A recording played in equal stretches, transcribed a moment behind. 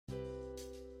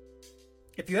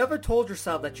If you ever told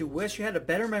yourself that you wish you had a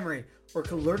better memory or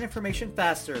could learn information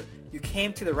faster, you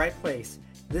came to the right place.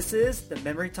 This is the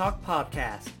Memory Talk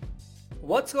Podcast.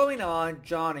 What's going on?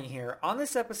 Johnny here. On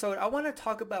this episode, I want to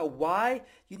talk about why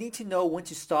you need to know when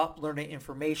to stop learning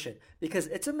information, because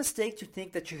it's a mistake to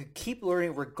think that you can keep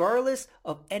learning regardless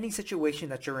of any situation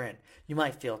that you're in. You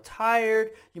might feel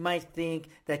tired. You might think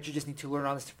that you just need to learn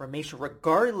all this information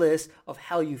regardless of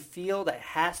how you feel that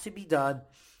has to be done.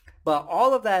 But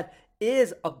all of that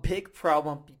is a big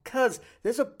problem, because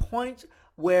there's a point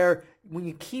where when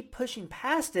you keep pushing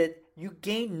past it, you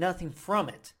gain nothing from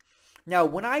it. Now,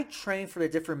 when I train for the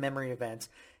different memory events,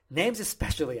 names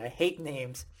especially, I hate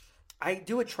names, I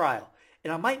do a trial.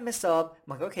 And I might mess up.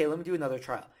 I'm like, okay, let me do another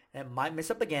trial. And I might mess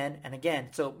up again and again.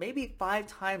 So maybe 5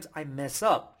 times I mess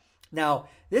up. Now,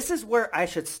 this is where I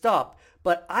should stop.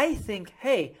 But I think,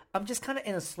 hey, I'm just kind of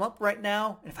in a slump right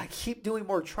now. And if I keep doing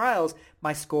more trials,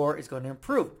 my score is going to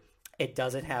improve. It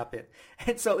doesn't happen.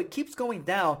 And so it keeps going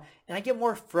down and I get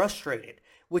more frustrated,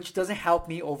 which doesn't help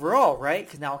me overall, right?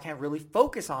 Because now I can't really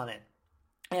focus on it.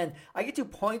 And I get to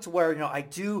points where, I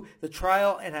do the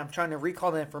trial and I'm trying to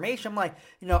recall the information. I'm like,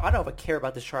 I don't know if I care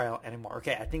about this trial anymore.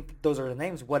 Okay, I think those are the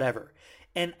names, whatever.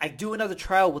 And I do another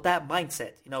trial with that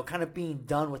mindset, kind of being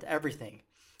done with everything.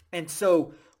 And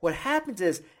so what happens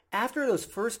is after those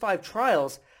first 5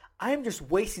 trials, I am just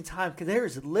wasting time because there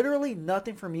is literally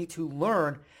nothing for me to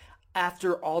learn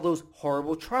after all those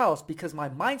horrible trials, because my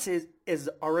mindset is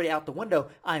already out the window.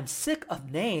 I'm sick of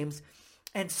names.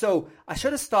 And so I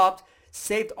should have stopped,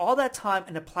 saved all that time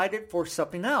and applied it for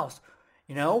something else,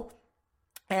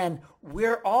 And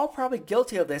we're all probably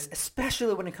guilty of this,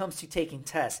 especially when it comes to taking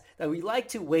tests, that we like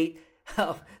to wait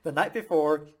the night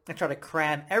before and try to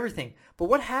cram everything. But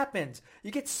what happens?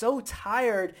 You get so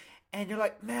tired and you're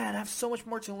like, man, I have so much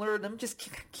more to learn. Let me just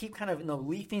keep kind of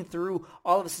leafing through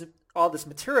all this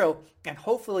material and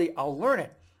hopefully I'll learn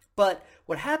it. But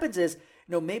what happens is,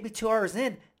 maybe 2 hours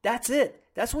in, that's it.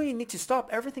 That's when you need to stop.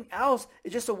 Everything else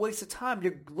is just a waste of time.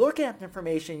 You're looking at the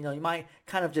information, you might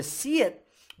kind of just see it,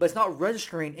 but it's not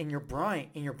registering in your brain,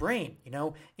 in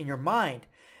your mind.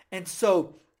 And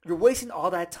so you're wasting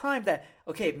all that time that,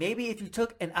 okay, maybe if you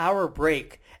took an hour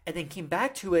break and then came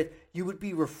back to it, you would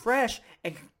be refreshed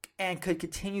and could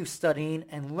continue studying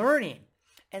and learning.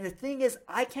 And the thing is,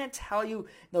 I can't tell you,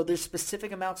 there's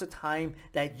specific amounts of time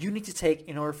that you need to take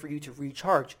in order for you to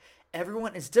recharge.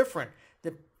 Everyone is different.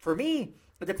 For me,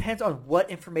 it depends on what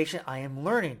information I am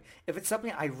learning. If it's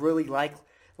something I really like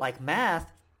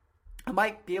math, I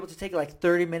might be able to take like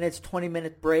 30 minutes,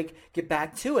 20-minute break, get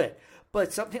back to it.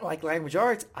 But something like language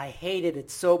arts, I hated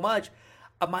it so much,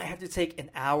 I might have to take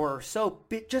an hour or so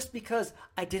just because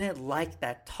I didn't like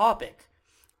that topic.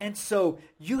 And so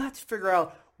you have to figure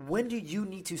out, when do you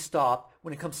need to stop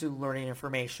when it comes to learning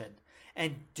information?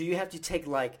 And do you have to take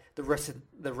like the rest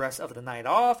of the night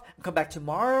off and come back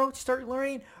tomorrow to start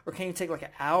learning? Or can you take like an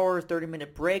hour,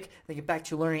 30-minute break, then get back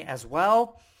to learning as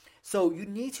well? So you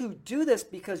need to do this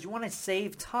because you want to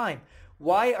save time.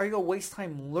 Why are you going to waste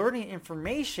time learning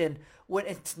information when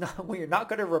you're not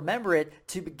going to remember it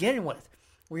to begin with?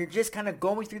 When you're just kind of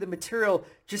going through the material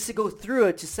just to go through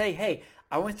it, to say, hey,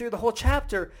 I went through the whole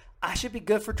chapter. I should be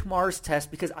good for tomorrow's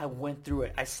test because I went through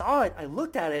it. I saw it. I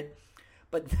looked at it.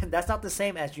 But that's not the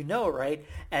same as right?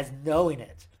 As knowing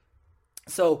it.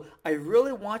 So I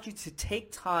really want you to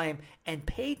take time and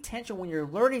pay attention when you're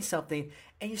learning something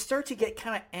and you start to get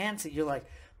kind of antsy. You're like,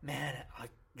 man,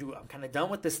 I'm kind of done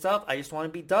with this stuff. I just want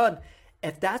to be done.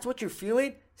 If that's what you're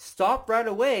feeling, stop right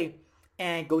away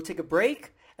and go take a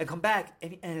break and come back.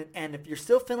 And if you're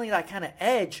still feeling that kind of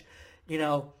edge,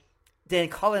 then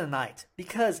call it a night,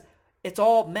 because it's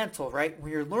all mental, right?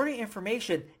 When you're learning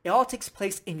information, it all takes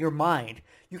place in your mind.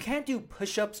 You can't do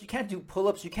push-ups, you can't do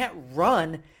pull-ups, you can't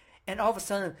run, and all of a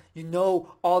sudden you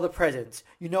know all the presidents,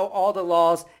 you know all the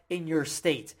laws in your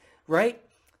state, right?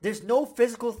 There's no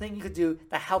physical thing you could do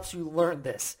that helps you learn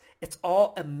this. It's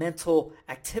all a mental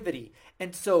activity.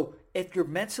 And so if you're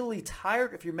mentally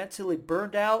tired, if you're mentally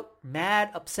burned out, mad,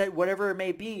 upset, whatever it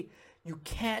may be, you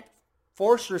can't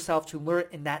force yourself to learn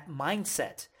in that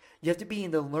mindset. You have to be in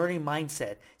the learning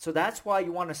mindset. So that's why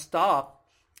you want to stop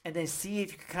and then see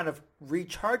if you can kind of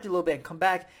recharge a little bit and come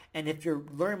back. And if your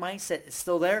learning mindset is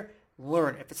still there,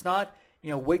 learn. If it's not,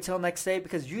 wait till the next day,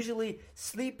 because usually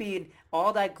sleeping,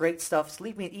 all that great stuff,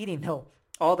 sleeping and eating,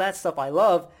 all that stuff I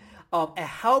love, it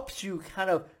helps you kind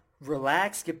of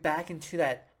relax, get back into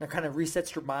that, kind of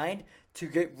resets your mind to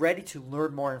get ready to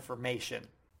learn more information.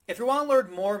 If you want to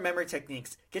learn more memory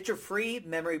techniques, get your free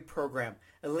memory program.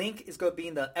 A link is going to be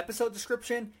in the episode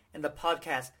description and the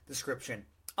podcast description.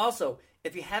 Also,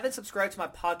 if you haven't subscribed to my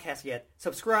podcast yet,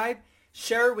 subscribe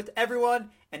share it with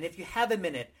everyone, and if you have a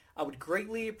minute, I would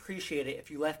greatly appreciate it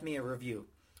if you left me a review.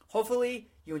 Hopefully,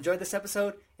 you enjoyed this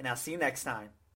episode, and I'll see you next time.